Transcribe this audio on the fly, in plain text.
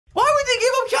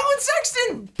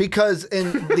because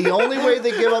the only way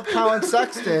they give up Colin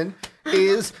Sexton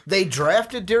is they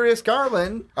drafted Darius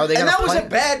Garland. Are they? And that was a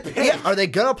bad pick. Yeah, are they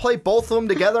gonna play both of them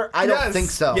together? I don't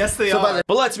think so. Yes, they are.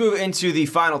 But let's move into the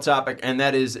final topic, and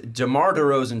that is DeMar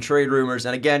DeRozan trade rumors.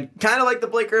 And again, kind of like the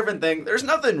Blake Griffin thing, there's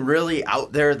nothing really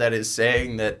out there that is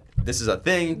saying that this is a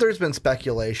thing. There's been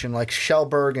speculation, like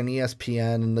Shellberg and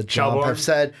ESPN and the Jump have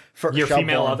said for your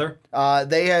female other.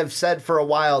 They have said for a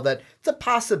while that it's a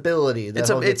possibility that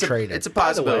he'll get traded. It's a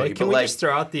possibility. Way, can we just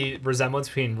throw out the resemblance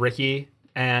between Ricky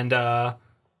and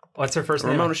what's her first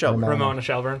name? Ramona Shelburne. Ramona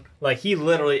Shelburne. Like, he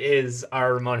literally is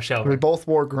our Ramona Shelburne. We both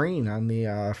wore green on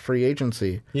the free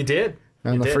agency. You did.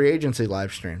 On the free agency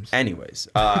live streams. Anyways,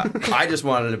 I just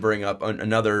wanted to bring up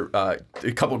another a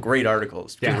couple great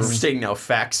articles. Yes. We're stating now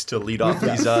facts to lead off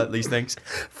these things.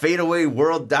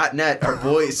 FadeAwayWorld.net, our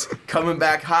boys coming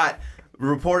back hot.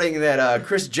 Reporting that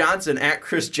Chris Johnson at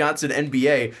Chris Johnson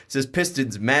NBA says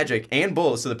Pistons, Magic, and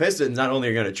Bulls. So the Pistons not only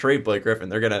are going to trade Blake Griffin,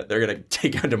 they're gonna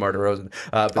take on DeMar DeRozan.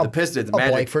 But the Pistons,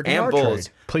 Magic, and Bulls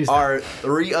are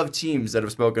three of teams that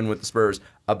have spoken with the Spurs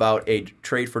about a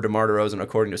trade for DeMar DeRozan,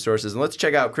 according to sources. And let's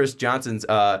check out Chris Johnson's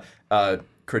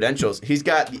credentials. He's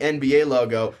got the NBA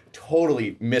logo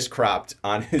totally miscropped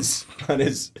on his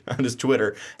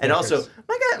Twitter, and also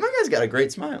my guy's got a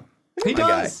great smile. He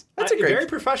does. That's a great, very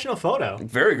professional photo.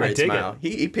 Very great smile.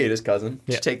 He paid his cousin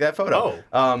to take that photo.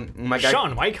 My guy,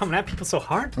 Sean, why are you coming at people so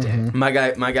hard today? My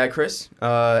guy Chris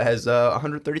has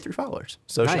 133 followers.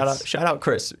 So shout out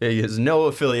Chris. He has no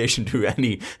affiliation to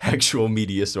any actual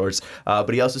media source.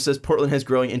 But he also says Portland has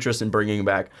growing interest in bringing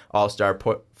back All-Star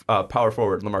power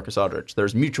forward LaMarcus Aldridge.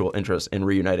 There's mutual interest in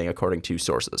reuniting, according to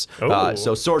sources.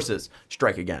 So sources,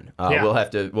 strike again. We'll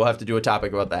have to do a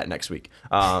topic about that next week.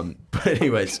 But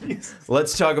anyways,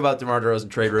 let's talk about DeMar DeRozan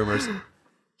trade rumors.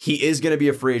 He is going to be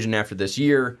a free agent after this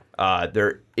year.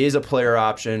 There is a player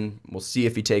option. We'll see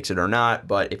if he takes it or not.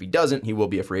 But if he doesn't, he will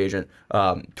be a free agent.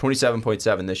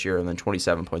 27.7 this year and then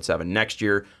 27.7 next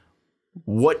year.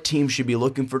 What teams should be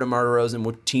looking for DeMar DeRozan?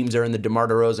 What teams are in the DeMar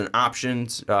DeRozan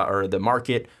options or the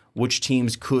market? Which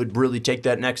teams could really take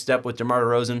that next step with DeMar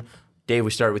DeRozan? Dave,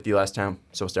 we started with you last time,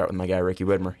 so we'll start with my guy, Ricky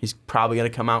Widmer. He's probably going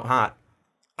to come out hot.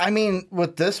 I mean,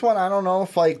 with this one, I don't know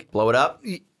if, blow it up?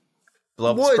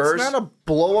 Blow up the Spurs? It's not a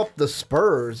blow up the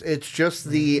Spurs. It's just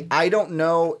I don't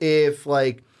know if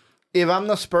I'm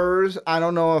the Spurs, I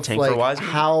don't know if, Tank for Wiseman?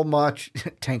 How much...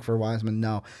 Tank for Wiseman,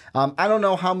 no. I don't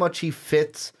know how much he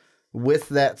fits with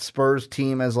that Spurs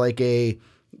team as a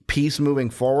piece moving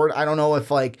forward. I don't know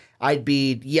if I'd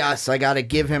be, yes, I got to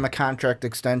give him a contract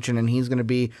extension and he's going to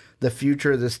be the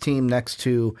future of this team next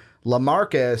to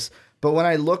LaMarcus. But when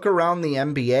I look around the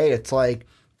NBA, it's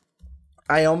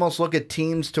I almost look at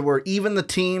teams to where even the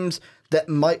teams that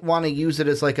might want to use it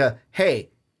as hey,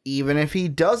 even if he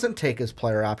doesn't take his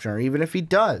player option or even if he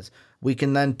does, we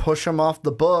can then push him off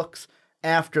the books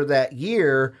after that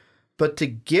year. But to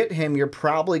get him, you're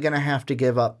probably going to have to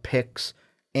give up picks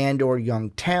and or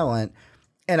young talent.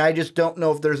 And I just don't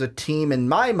know if there's a team in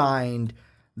my mind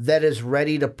that is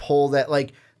ready to pull that.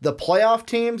 The playoff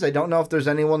teams, I don't know if there's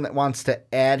anyone that wants to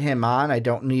add him on. I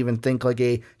don't even think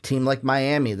a team like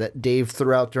Miami that Dave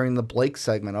threw out during the Blake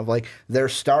segment of they're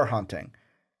star hunting.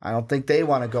 I don't think they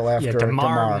want to go after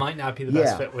DeMar. Might not be the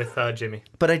best fit with Jimmy.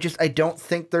 But I don't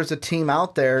think there's a team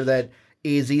out there that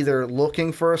is either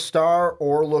looking for a star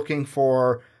or looking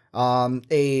for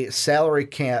a salary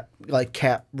cap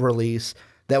release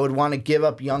that would want to give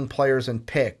up young players and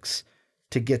picks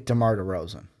to get DeMar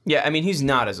DeRozan. Yeah, I mean, he's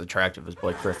not as attractive as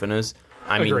Blake Griffin is.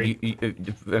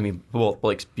 Well,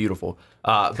 Blake's beautiful.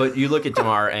 But you look at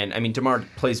DeMar, and DeMar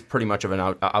plays pretty much of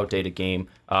an outdated game.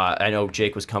 I know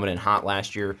Jake was coming in hot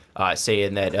last year,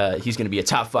 saying that he's going to be a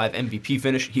top 5 MVP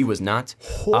finish. He was not.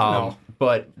 No.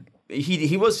 But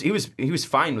he was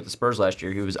fine with the Spurs last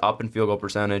year. He was up in field goal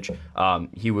percentage.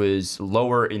 He was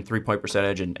lower in 3-point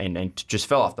percentage and just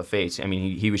fell off the face. I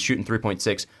mean, he was shooting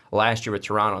 3.6 last year with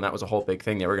Toronto, and that was a whole big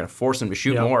thing. They were going to force him to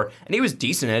shoot more, and he was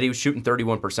decent at it. He was shooting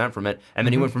 31% from it, and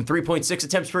then he went from 3.6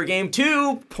 attempts per game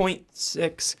to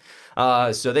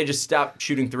 0.6. So they just stopped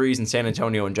shooting threes in San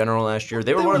Antonio in general last year.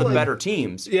 They were one of the better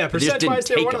teams. Yeah, percentage-wise,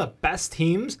 they were one of the best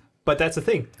teams. But that's the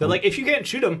thing. If you can't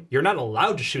shoot them, you're not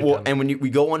allowed to shoot them. And when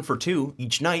we go 1 for 2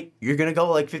 each night, you're going to go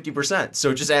 50%. So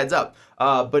it just adds up.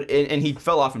 But he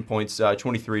fell off in points,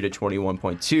 23 to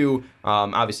 21.2.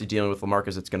 Obviously, dealing with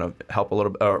LaMarcus, it's going to help a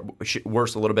little bit,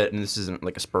 worse a little bit. And this isn't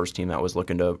a Spurs team that was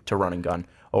looking to run and gun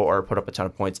or put up a ton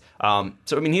of points. So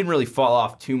he didn't really fall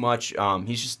off too much.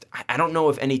 He's just, I don't know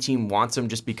if any team wants him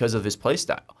just because of his play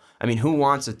style. Who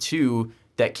wants a 2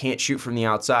 that can't shoot from the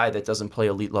outside, that doesn't play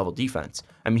elite level defense.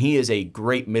 I mean, he is a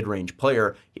great mid-range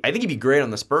player. I think he'd be great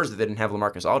on the Spurs if they didn't have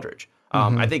LaMarcus Aldridge.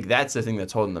 I think that's the thing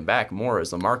that's holding them back more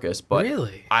is LaMarcus. But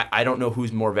really? I don't know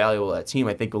who's more valuable to that team.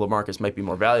 I think LaMarcus might be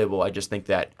more valuable. I just think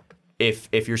that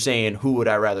if you're saying who would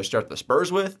I rather start the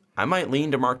Spurs with, I might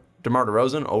lean DeMar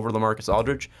DeRozan over LaMarcus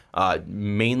Aldridge,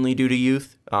 mainly due to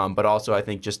youth, but also I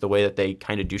think just the way that they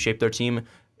kind of do shape their team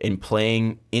in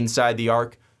playing inside the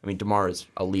arc. I mean, DeMar is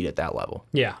elite at that level.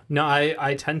 Yeah. No,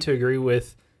 I tend to agree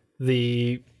with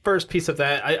the first piece of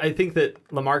that. I think that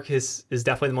LaMarcus is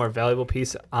definitely the more valuable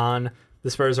piece on the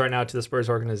Spurs right now to the Spurs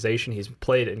organization. He's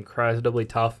played incredibly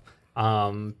tough.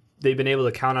 They've been able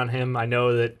to count on him. I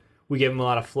know that we gave him a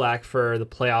lot of flack for the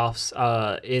playoffs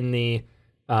in the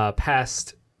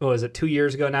past, what was it, 2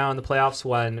 years ago now in the playoffs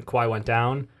when Kawhi went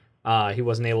down. He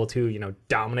wasn't able to,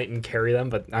 dominate and carry them.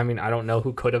 But, I mean, I don't know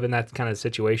who could have in that kind of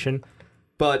situation.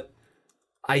 But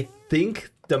I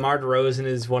think DeMar DeRozan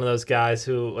is one of those guys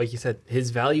who, like you said, his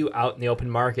value out in the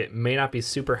open market may not be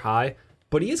super high,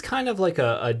 but he is kind of like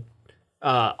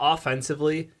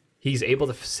offensively, he's able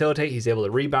to facilitate, he's able to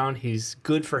rebound, he's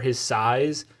good for his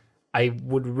size. I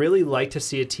would really like to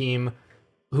see a team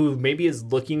who maybe is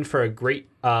looking for a great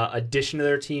addition to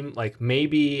their team, like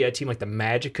maybe a team like the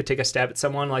Magic could take a stab at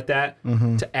someone like that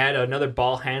to add another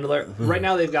ball handler. Right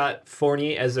now they've got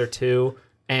Fournier as their 2,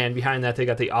 and behind that they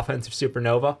got the offensive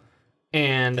supernova.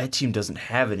 And that team doesn't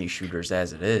have any shooters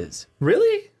as it is.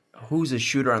 Really? Who's a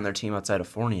shooter on their team outside of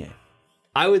Fournier?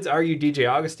 I would argue DJ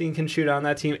Augustine can shoot on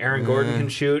that team. Aaron Gordon can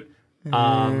shoot.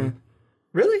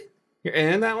 Really? You're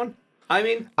in that one? I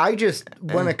mean,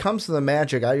 when it comes to the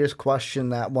Magic, I just question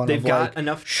that one. They've got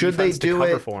enough should they do to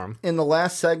cover it for him. In the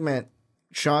last segment,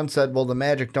 Sean said, well, the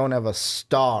Magic don't have a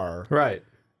star. Right.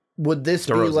 Would this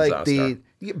DeRozan's be like not a the...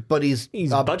 But he's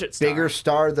a budget bigger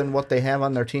star than what they have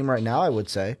on their team right now, I would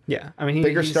say. Yeah. I mean,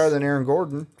 bigger star than Aaron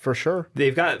Gordon, for sure.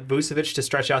 They've got Vucevic to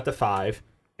stretch out the 5.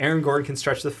 Aaron Gordon can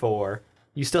stretch the 4.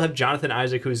 You still have Jonathan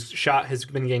Isaac, whose shot has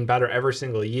been getting better every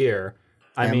single year.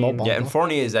 And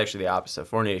Fournier is actually the opposite.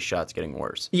 Fournier's shot's getting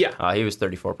worse. Yeah. He was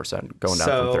 34%, going down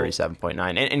from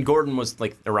 37.9. And Gordon was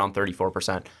like around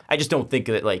 34%. I just don't think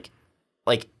that, like,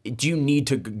 do you need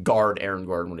to guard Aaron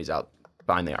Gordon when he's out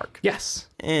behind the arc? Yes.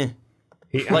 Do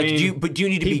you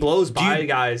need to he blows by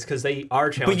guys because they are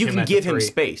challenging. But you can give him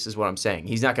space, is what I'm saying.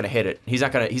 He's not going to hit it. He's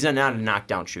not a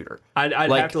knockdown shooter. I'd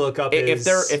have to look up if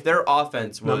their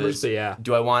offense was numbers,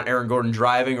 do I want Aaron Gordon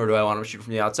driving or do I want him to shoot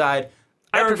from the outside?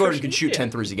 Aaron Gordon can shoot 10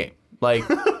 threes a game. Like,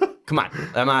 come on.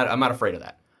 I'm not afraid of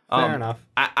that. Fair enough.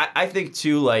 I think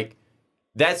too, like,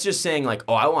 that's just saying like,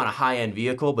 oh, I want a high end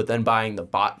vehicle, but then buying the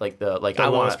I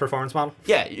want performance model.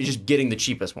 Yeah, you're just getting the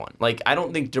cheapest one. Like, I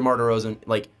don't think DeMar DeRozan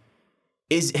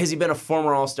has he been a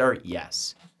former All-Star?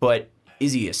 Yes. But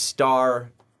is he a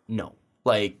star? No.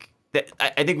 Like,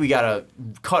 I think we got to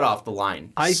cut off the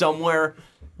line somewhere.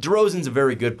 DeRozan's a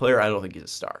very good player. I don't think he's a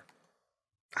star.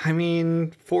 I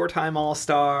mean, 4-time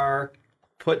All-Star,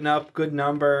 putting up good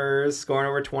numbers, scoring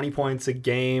over 20 points a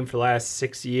game for the last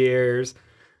 6 years.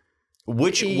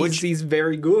 He's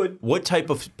very good. What type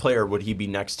of player would he be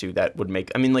next to that would make...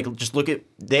 I mean, like, just look at...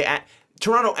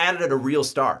 Toronto added a real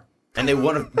star. And they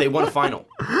won a final.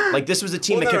 Like, this was a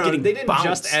team that kept getting They didn't bounced.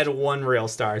 just add one real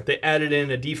star. They added in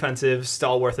a defensive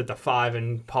stalwart at the 5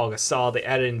 and Paul Gasol. They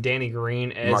added in Danny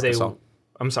Green as Marc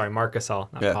Gasol,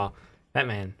 not Paul. That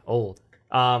man, old.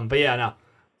 But yeah, no.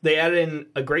 They added in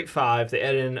a great 5. They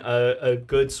added in a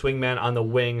good swingman on the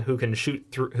wing who can shoot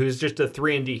through, who's just a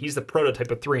 3-and-D. He's the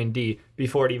prototype of 3-and-D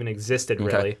before it even existed,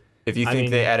 really. If you think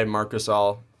they added Marc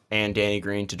Gasol and Danny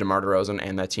Green to DeMar DeRozan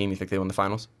and that team, you think they won the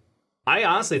finals? I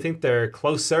honestly think they're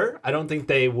closer. I don't think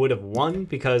they would have won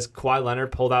because Kawhi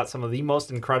Leonard pulled out some of the most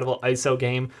incredible ISO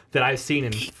game that I've seen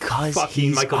in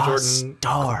fucking Michael Jordan,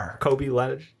 star. Kobe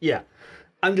Leonard. Yeah,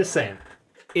 I'm just saying,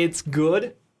 it's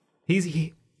good.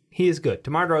 He is good.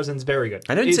 DeMar DeRozan's very good.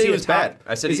 I didn't say he was bad.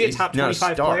 I said is he a top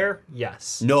 25 player?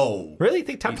 Yes. No. Really? You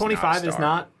think top 25 is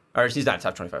not? Or he's not a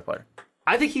top 25 player.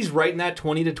 I think he's right in that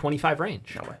 20 to 25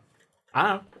 range. No way.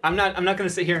 I don't know. I'm not going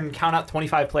to sit here and count out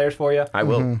 25 players for you. I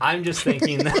will. I'm just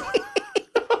thinking that.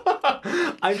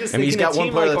 He's got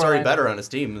one player that's already better on his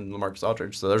team than LaMarcus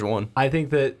Aldridge, so there's one. I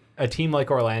think that a team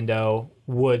like Orlando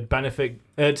would benefit.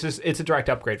 It's a direct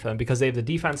upgrade for them because they have the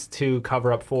defense to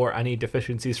cover up for any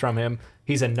deficiencies from him.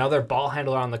 He's another ball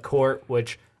handler on the court,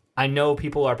 which I know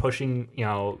people are pushing,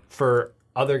 for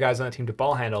other guys on the team to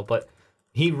ball handle, but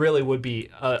he really would be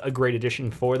a great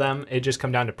addition for them. It just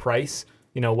come down to price.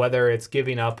 Whether it's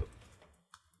giving up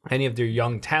any of their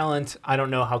young talent, I don't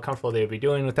know how comfortable they would be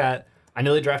doing with that. I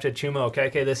know they drafted Chuma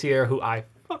Okeke this year, who I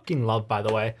fucking love, by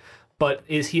the way. But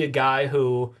is he a guy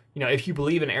who, if you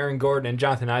believe in Aaron Gordon and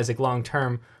Jonathan Isaac long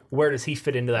term, where does he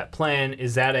fit into that plan?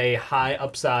 Is that a high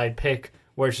upside pick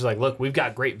where it's just like, look, we've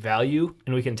got great value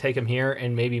and we can take him here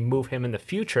and maybe move him in the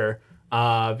future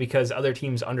because other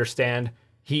teams understand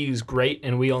he's great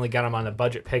and we only got him on a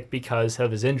budget pick because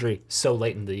of his injury so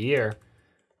late in the year?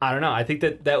 I don't know. I think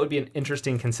that would be an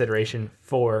interesting consideration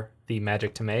for the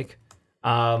Magic to make.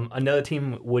 Another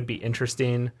team would be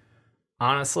interesting.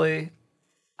 Honestly,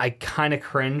 I kind of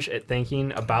cringe at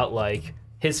thinking about like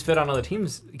his fit on other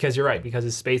teams because you're right, because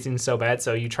his spacing's so bad.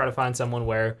 So you try to find someone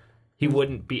where he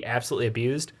wouldn't be absolutely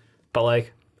abused, but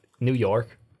like New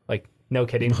York, like no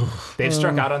kidding, they've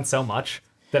struck out on so much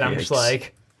that I'm just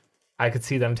like, I could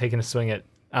see them taking a swing at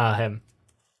him.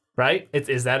 Right?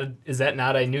 Is that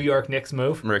not a New York Knicks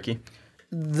move? Ricky.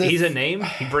 He's a name.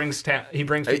 He brings people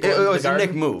it's a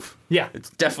Knick move. Yeah. It's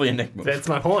definitely a Knick move. That's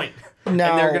my point.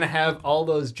 Now, and they're going to have all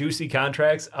those juicy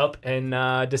contracts up in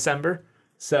December.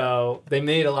 So they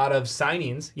made a lot of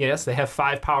signings. Yes, they have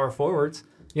 5 power forwards.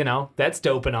 That's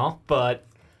dope and all. But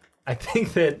I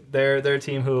think that they're a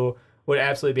team who would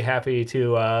absolutely be happy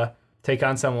to take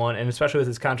on someone. And especially with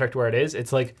his contract where it is,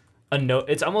 it's like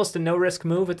it's almost a no-risk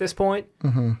move at this point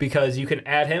because you can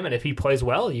add him, and if he plays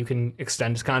well, you can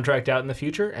extend his contract out in the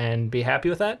future and be happy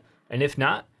with that. And if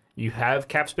not, you have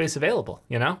cap space available,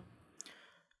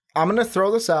 I'm going to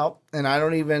throw this out, and I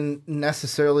don't even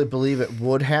necessarily believe it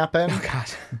would happen. Oh, God.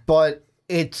 But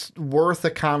it's worth a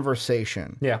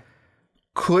conversation. Yeah.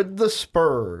 Could the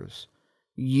Spurs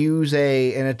use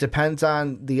and it depends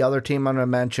on the other team I'm going to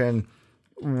mention,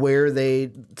 where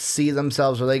they see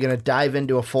themselves. Are they going to dive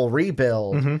into a full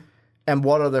rebuild and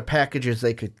what other packages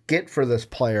they could get for this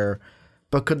player?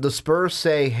 But could the Spurs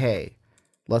say, hey,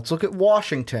 let's look at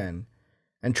Washington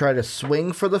and try to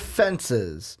swing for the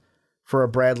fences for a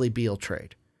Bradley Beal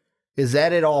trade? Is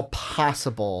that at all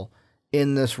possible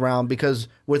in this round? Because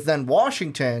with then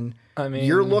Washington,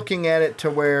 you're looking at it to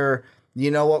where,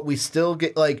 we still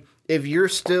get, like, if you're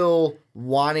still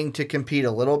wanting to compete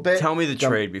a little bit. Tell me the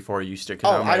trade before you stick it.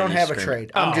 I don't have a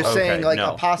trade. I'm just saying, like,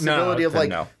 a possibility of,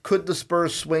 like, could the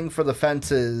Spurs swing for the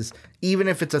fences, even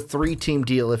if it's a 3-team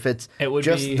deal, if it would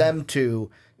just be them to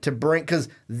bring, because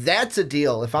that's a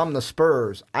deal. If I'm the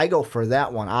Spurs, I go for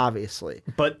that one, obviously.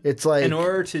 But it's like, in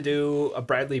order to do a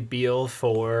Bradley Beal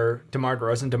for DeMar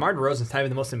DeRozan is not even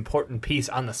the most important piece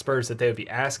on the Spurs that they would be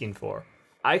asking for.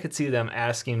 I could see them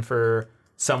asking for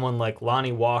someone like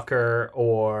Lonnie Walker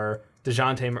or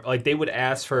DeJounte, like they would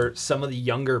ask for some of the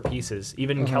younger pieces,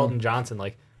 even Keldon Johnson.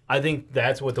 Like, I think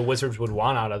that's what the Wizards would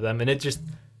want out of them. And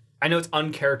I know it's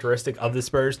uncharacteristic of the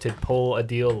Spurs to pull a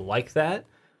deal like that,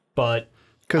 but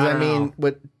because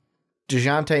with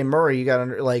DeJounte Murray, you got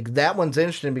to, like, that one's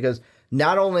interesting because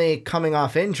not only coming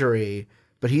off injury,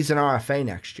 but he's an RFA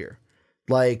next year.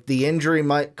 Like, the injury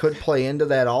could play into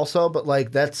that also, but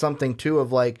like that's something too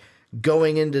of like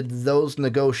going into those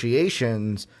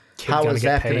negotiations. How is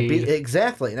that going to be?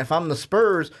 Exactly. And if I'm the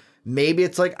Spurs, maybe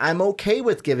it's like I'm okay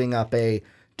with giving up a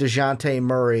DeJounte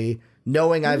Murray,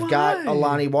 knowing I've got a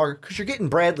Lonnie Walker, because you're getting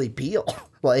Bradley Beal.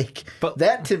 Like, but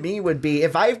that to me would be,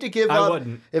 if I have to give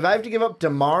up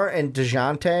DeMar and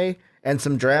DeJounte and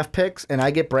some draft picks, and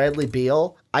I get Bradley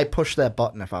Beal, I push that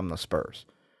button if I'm the Spurs.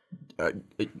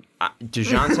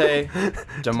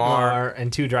 DeJounte, DeMar,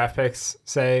 and 2 draft picks,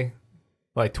 say,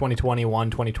 like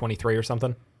 2021, 2023 or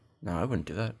something. No, I wouldn't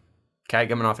do that. Cat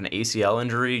coming off an ACL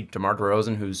injury, DeMar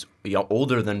DeRozan, who's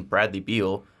older than Bradley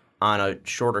Beal, on a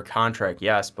shorter contract,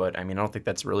 yes, but I don't think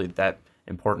that's really that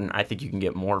important. I think you can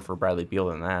get more for Bradley Beal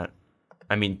than that.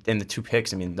 And the 2 picks,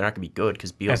 they're not going to be good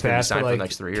because Beal's going to be signed for the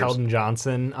next 3 years. Keldon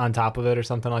Johnson on top of it or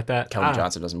something like that. Keldon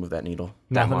Johnson doesn't move that needle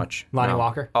that much. Lonnie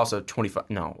Walker? Also, 25.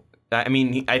 No. I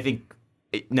think.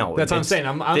 No. That's what I'm saying.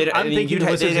 I'm thinking the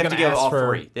Wizards are going to ask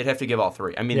for 3. They'd have to give all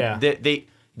 3.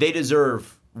 They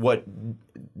deserve what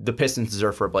the Pistons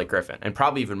deserve for Blake Griffin, and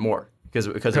probably even more because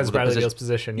of Bradley Beal's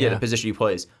position. Yeah, the position he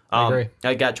plays. I agree.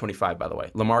 I got 25, by the way.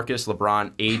 LaMarcus, LeBron,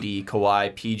 AD,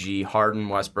 Kawhi, PG, Harden,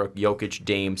 Westbrook, Jokic,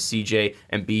 Dame, CJ,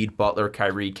 Embiid, Butler,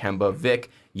 Kyrie, Kemba, Vic,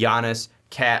 Giannis,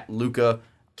 Kat, Luka,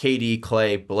 KD,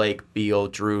 Clay, Blake, Beal,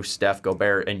 Drew, Steph,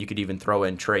 Gobert, and you could even throw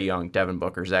in Trae Young, Devin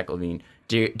Booker, Zach LaVine,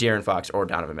 De'Aaron Fox, or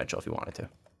Donovan Mitchell if you wanted to.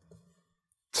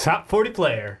 Top 40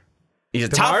 player. He's a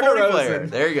top 40 player.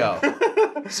 There you go.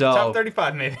 So top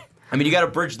 35 maybe. You got to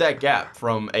bridge that gap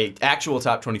from a actual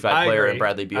top 25 player in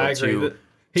Bradley Beal to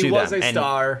he was a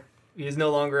star. He is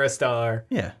no longer a star.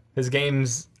 Yeah. His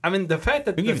game's, the fact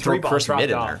that the 3 balls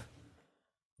dropped off.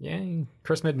 Yeah,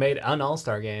 Chris Mid made an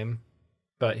all-star game,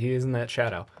 but he is in that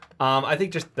shadow. I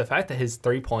think just the fact that his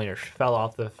 3-pointers fell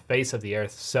off the face of the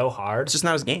earth so hard. It's just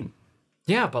not his game.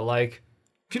 Yeah, but like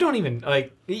You don't even,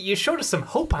 like, you showed us some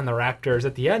hope on the Raptors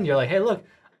at the end. You're like, hey, look,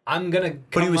 I'm going to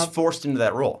But he was forced into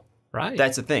that role. Right.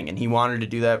 That's the thing. And he wanted to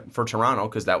do that for Toronto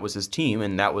because that was his team,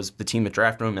 and that was the team that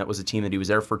drafted him. That was the team that he was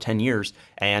there for 10 years.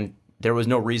 And there was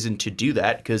no reason to do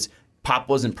that because Pop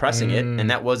wasn't pressing it, and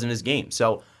that wasn't his game.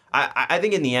 So I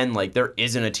think in the end, like, there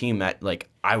isn't a team that, like,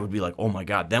 I would be like, oh, my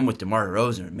God, them with DeMar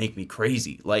DeRozan would make me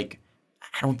crazy. Like,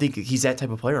 I don't think he's that type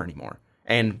of player anymore.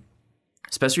 And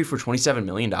especially for $27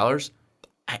 million,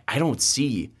 I don't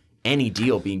see any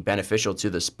deal being beneficial to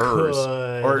the Spurs.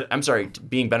 Or, I'm sorry,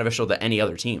 being beneficial to any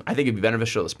other team. I think it'd be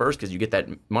beneficial to the Spurs because you get that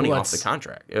money off the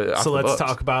contract. So let's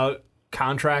talk about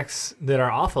contracts that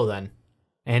are awful then.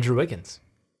 Andrew Wiggins.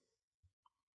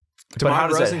 DeMar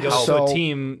DeRozan goes to a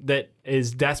team that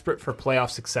is desperate for playoff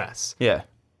success. Yeah.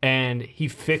 And he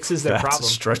fixes their problem.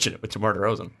 Stretching it with DeMar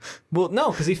DeRozan. Well,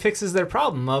 no, because he fixes their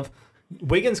problem of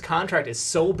Wiggins' contract is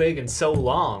so big and so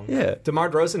long. Yeah. DeMar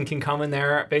DeRozan can come in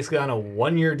there basically on a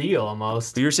one-year deal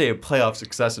almost. But you're saying playoff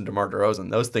success and DeMar DeRozan.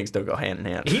 Those things don't go hand in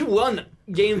hand. He won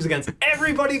games against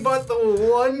everybody but the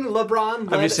one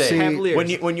LeBron. I'm just saying,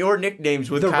 when your nicknames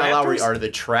with Kyle Lowry are the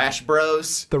Trash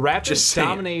Bros. The Raptors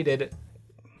dominated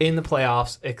in the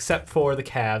playoffs, except for the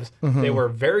Cavs. They were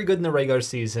very good in the regular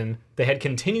season. They had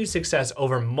continued success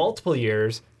over multiple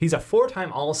years. He's a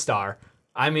 4-time All-Star.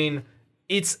 I mean,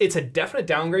 it's a definite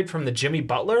downgrade from the Jimmy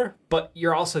Butler, but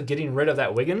you're also getting rid of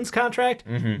that Wiggins contract.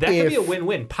 That could be a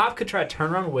win-win. Pop could try to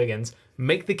turn around Wiggins,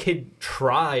 make the kid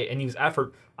try and use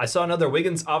effort. I saw another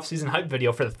Wiggins offseason hype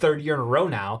video for the 3rd year in a row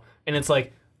now, and it's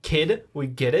like, kid, we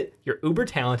get it. You're uber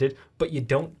talented, but you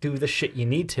don't do the shit you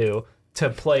need to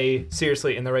play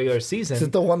seriously in the regular season. Is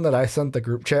it the one that I sent the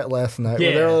group chat last night?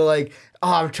 Yeah. Where they were like,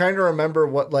 oh, I'm trying to remember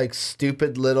what, like,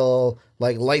 stupid little,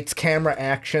 like, lights, camera,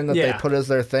 action that they put as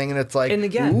their thing. And it's like, and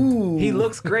again, ooh. He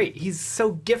looks great. He's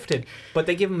so gifted. But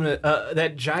they give him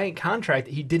that giant contract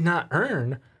that he did not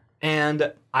earn.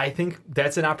 And I think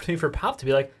that's an opportunity for Pop to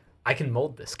be like, I can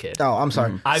mold this kid. Oh, I'm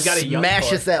sorry. I've got a young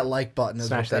Smashes that like button.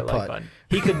 Smash that like button.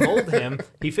 He could mold him.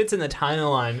 He fits in the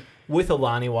timeline with a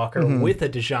Lonnie Walker, with a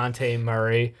DeJounte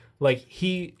Murray. Like,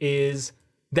 he is...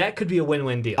 That could be a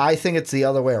win-win deal. I think it's the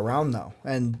other way around, though.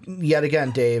 And yet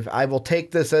again, Dave, I will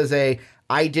take this as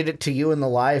I did it to you in the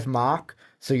live mock,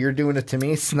 so you're doing it to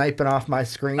me, sniping off my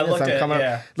screen as I'm coming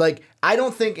up. Like, I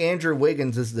don't think Andrew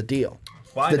Wiggins is the deal.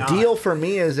 Why not? The deal for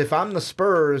me is if I'm the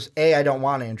Spurs, A, I don't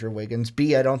want Andrew Wiggins.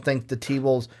 B, I don't think the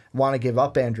T-Wolves want to give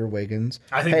up Andrew Wiggins.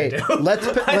 I think they do.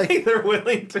 I think they're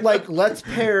willing to. Like, let's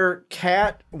pair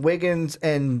Cat, Wiggins,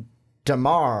 and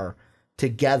DeMar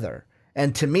together.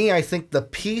 And to me, I think the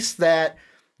piece that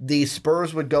the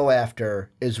Spurs would go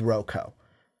after is Rocco.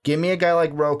 Give me a guy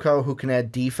like Rocco who can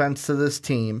add defense to this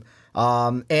team,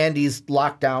 and he's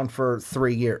locked down for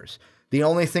 3 years. The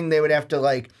only thing they would have to,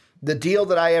 like... The deal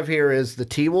that I have here is the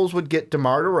T-Wolves would get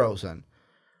DeMar DeRozan.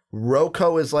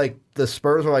 Rocco is like, the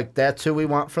Spurs are like, that's who we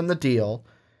want from the deal.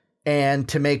 And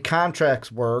to make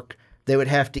contracts work, they would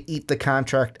have to eat the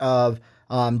contract of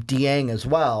Dieng as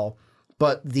well.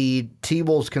 But the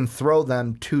T-Wolves can throw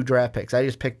them 2 draft picks. I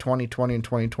just picked 2020 and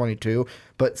 2022,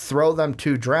 but throw them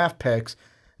 2 draft picks.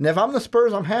 And if I'm the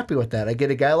Spurs, I'm happy with that. I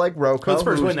get a guy like Rocco, the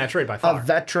Spurs win that trade by far. A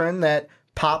veteran that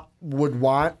Pop would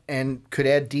want and could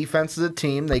add defense to the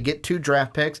team. They get 2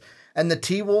 draft picks, and the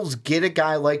T-Wolves get a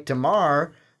guy like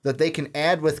DeMar that they can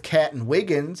add with Cat and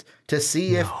Wiggins to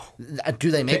see if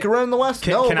do they make a run in the West?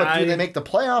 Do they make the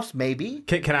playoffs? Maybe.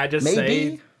 Can I just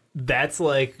say that's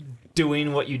like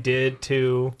doing what you did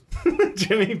to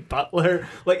Jimmy Butler?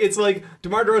 Like, it's like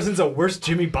DeMar DeRozan's a worse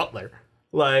Jimmy Butler.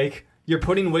 Like, you're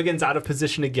putting Wiggins out of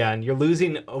position again. You're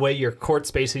losing away your court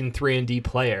spacing 3-and-D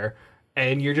player.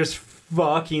 And you're just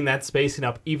fucking that spacing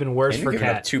up even worse for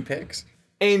Cat. Up 2 picks.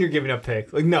 And you're giving up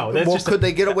picks. Like, no, that's just... could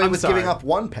they get away with giving up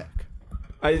 1 pick?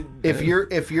 If you're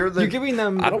you're giving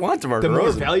them I don't want DeMar the DeRozan.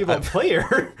 more valuable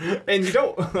player, and you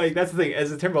don't, like, that's the thing.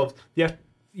 As the Timberwolves,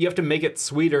 you have to make it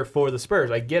sweeter for the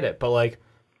Spurs. I get it, but, like,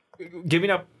 giving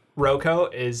up Rocco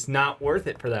is not worth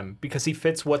it for them because he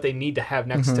fits what they need to have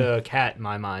next to Cat in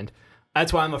my mind.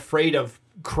 That's why I'm afraid of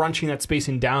crunching that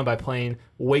spacing down by playing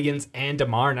Wiggins and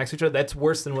DeMar next to each other. That's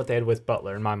worse than what they had with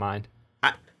Butler in my mind.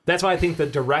 That's why I think the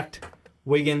direct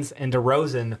Wiggins and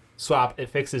DeRozan swap, it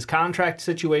fixes contract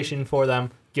situation for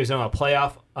them, gives them a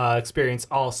playoff experience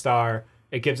all-star.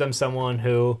 It gives them someone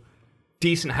who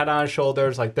decent head on his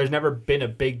shoulders. Like, there's never been a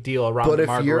big deal around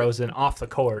DeMar DeRozan off the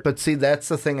court. But see, that's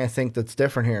the thing I think that's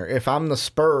different here. If I'm the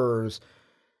Spurs,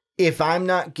 if I'm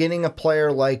not getting a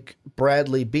player like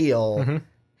Bradley Beal,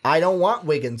 I don't want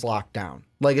Wiggins locked down.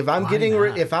 Like, if I'm getting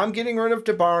rid of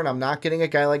DeMar and I'm not getting a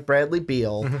guy like Bradley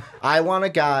Beal, I want a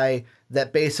guy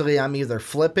that basically I'm either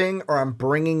flipping or I'm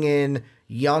bringing in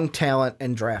young talent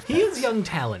and draft He picks. is young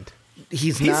talent.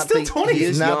 He's He's not still the, 20. He's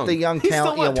He's not young. the young He's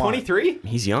talent still, what, you want. 23?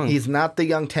 He's young. He's not the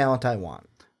young talent I want.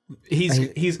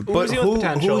 He's but oozing with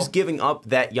potential. who's giving up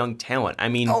that young talent? I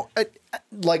mean,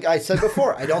 Like I said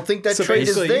before, I don't think that So trade is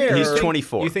basically, there. He's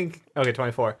 24. You think, okay,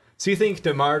 24. So you think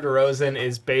DeMar DeRozan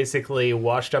is basically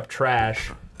washed up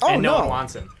trash and no one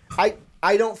wants him?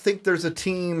 I don't think there's a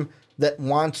team that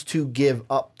wants to give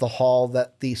up the haul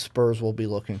that the Spurs will be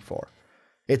looking for.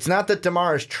 It's not that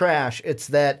DeMar is trash. It's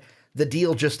that the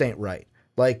deal just ain't right.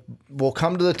 Like, we'll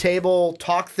come to the table,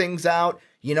 talk things out.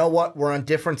 You know what? We're on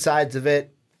different sides of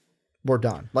it. We're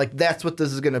done. Like, that's what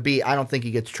this is going to be. I don't think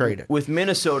he gets traded. with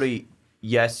Minnesota,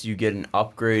 yes, you get an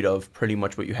upgrade of pretty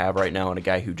much what you have right now, and a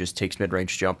guy who just takes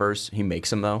mid-range jumpers. He makes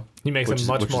them though. He makes them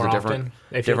much more often.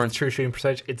 If you look at true shooting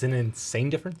percentage, it's an insane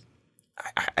difference.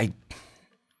 It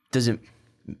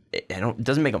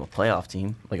doesn't make them a playoff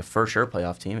team, like a for sure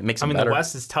playoff team. It makes them better. The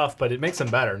West is tough, but it makes them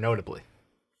better, notably.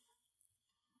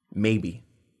 Maybe.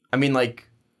 I mean, like,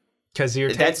 Because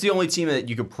that's the only team that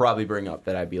you could probably bring up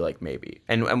that I'd be like maybe.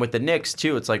 And with the Knicks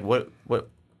too, it's like what do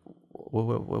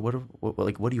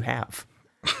you have?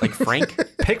 Like Frank?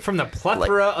 pick from the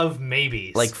plethora of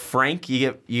maybes. Like Frank,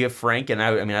 you get Frank, and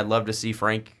I mean I'd love to see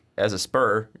Frank as a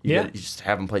Spur. You just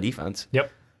have him play defense.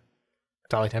 Yep.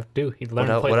 That's all he'd have to do. He'd learn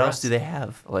to play. What else do they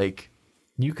have? Like,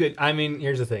 you could. I mean,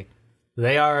 here's the thing.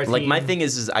 They are a like team. my thing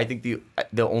is I think the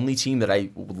only team that I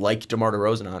like DeMar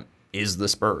DeRozan on is the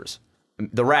Spurs.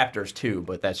 The Raptors too,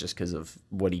 but that's just because of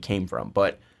what he came from.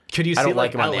 But could you I see don't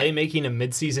like him on LA the- making a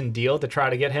midseason deal to try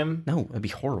to get him? No, that'd be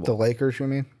horrible. The Lakers, you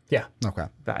mean? Yeah. Okay.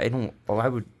 I don't. Why would? Why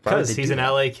would Because they he's do an that?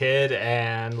 LA kid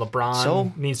and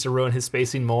LeBron needs to ruin his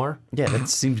spacing more. Yeah, that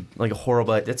seems like a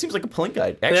horrible. That seems like a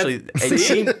Pelinka. Actually, it See?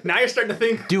 seemed, Now you're starting to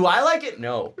think. do I like it?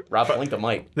 No, Rob Pelinka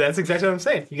might. That's exactly what I'm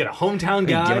saying. You get a hometown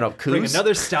guy, giving up bring Kuz?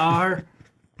 another star.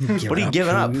 What are you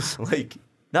giving up? Like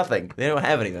nothing. They don't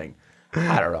have anything.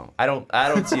 I don't know. I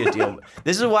don't see a deal.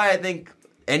 This is why I think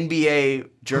NBA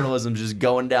journalism's just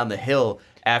going down the hill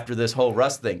after this whole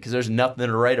Russ thing because there's nothing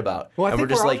to write about. Well, I and think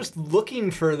we're just all like, just looking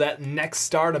for that next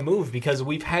star to move because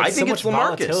we've had I so think much it's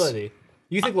LaMarcus. volatility.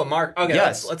 You think Lamar? Okay,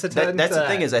 yes. let's attend That's to the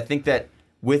thing is I think that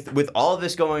with all of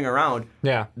this going around,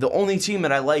 yeah. the only team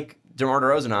that I like DeMar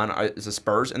DeRozan on is the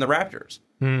Spurs and the Raptors.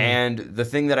 And the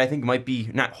thing that I think might be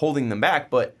not holding them back,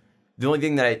 but the only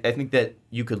thing that I think that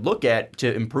you could look at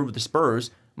to improve the Spurs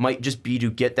might just be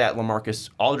to get that LaMarcus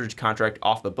Aldridge contract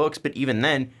off the books. But even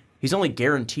then, he's only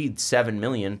guaranteed $7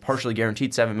 million, partially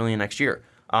guaranteed $7 million next year.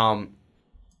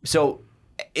 So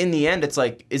in the end, it's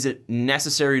like, is it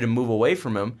necessary to move away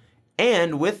from him?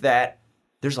 And with that,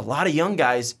 there's a lot of young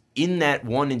guys in that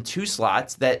 1 and 2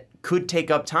 slots that could take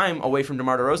up time away from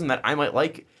DeMar DeRozan that I might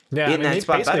like in that they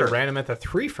spot basically better. ran him at the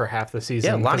 3 for half the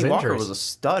season. Yeah, Lonnie because Walker injuries. was a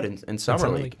stud in Summer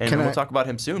Summer League, League. and we'll talk about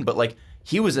him soon. But like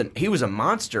he was a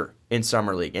monster in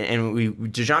Summer League, and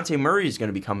DeJounte Murray is going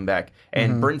to be coming back,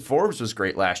 and Bryn Forbes was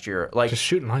great last year. Like just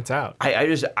shooting lights out. I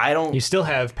don't. You still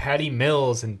have Patty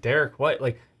Mills and Derek White.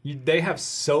 Like they have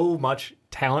so much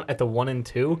talent at the 1 and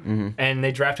 2, and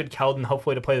they drafted Keldon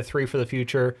hopefully to play the 3 for the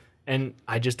future. And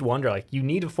I just wonder, like, you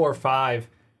need a 4 or 5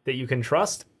 that you can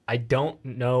trust. I don't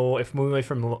know if moving away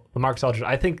from LaMarcus Aldridge.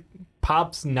 I think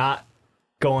Pop's not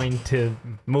going to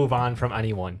move on from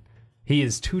anyone. He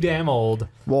is too damn old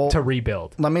to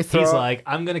rebuild. He's like,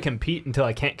 I'm going to compete until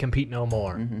I can't compete no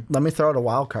more. Let me throw out a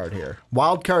wild card here.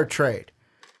 Wild card trade.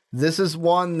 This is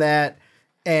one that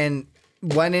and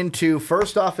went into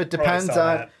first off. It depends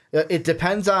on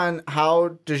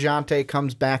how DeJounte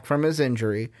comes back from his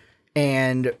injury,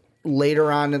 and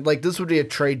later on, like this would be a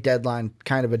trade deadline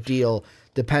kind of a deal,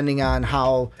 depending on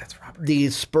how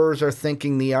these Spurs are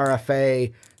thinking the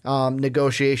RFA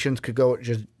negotiations could go.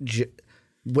 Just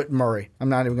Widmer. I'm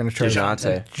not even going to try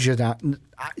DeJounte.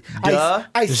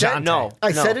 I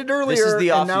said it earlier, This is the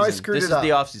and now I offseason. screwed This it is up. the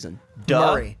offseason.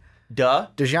 Murray.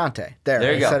 DeJounte. There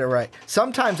you I go. said it right.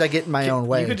 Sometimes I get in my own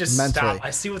way You could just mentally. stop. I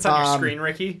see what's on your screen,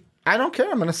 Ricky. I don't care.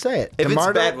 I'm going to say it. If it's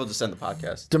bad, we'll just end the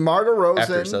podcast. DeMar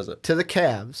After it says DeRozan it. to the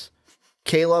Cavs,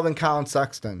 Caleb and Colin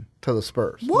Sexton to the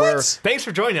Spurs. Thanks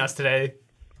for joining us today.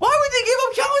 Why would they give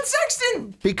up Colin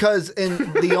Sexton? Because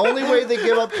the only way they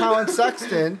give up Colin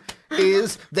Sexton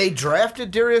is they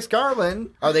drafted Darius Garland.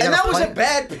 Are they? And that was play? a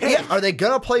bad pick. Yeah. Are they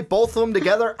gonna play both of them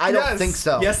together? I don't think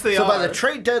so. Yes, they so are. by the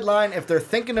trade deadline, if they're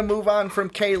thinking to move on from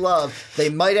K-Love, they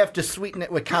might have to sweeten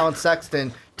it with Colin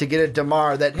Sexton to get a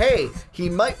DeMar that, hey, he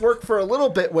might work for a little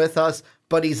bit with us,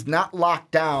 but he's not locked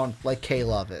down like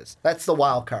K-Love is. That's the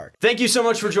wild card. Thank you so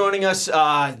much for joining us.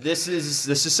 This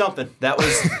is something that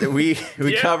was we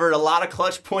covered a lot of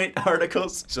clutch point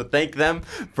articles, so thank them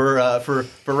for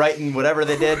writing whatever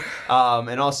they did.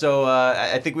 And also,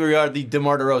 I think we are the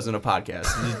DeMar DeRozan of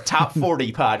podcasts, the top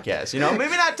 40 podcast.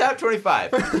 Maybe not top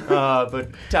 25, but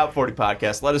top 40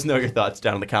 podcast. Let us know your thoughts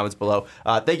down in the comments below.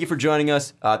 Thank you for joining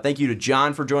us. Thank you to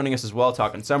John for joining us as well,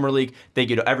 talking Summer League. Thank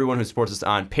you to everyone who supports us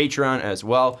on Patreon as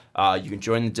well. You can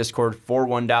join the Discord for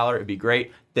 $1. It'd be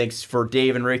great. Thanks for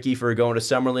Dave and Ricky for going to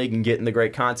Summer League and getting the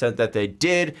great content that they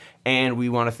did. And we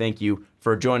want to thank you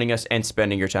for joining us and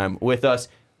spending your time with us.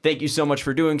 Thank you so much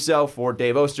for doing so. For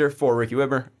Dave Oster, for Ricky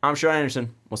Widmer, I'm Sean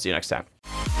Anderson. We'll see you next time.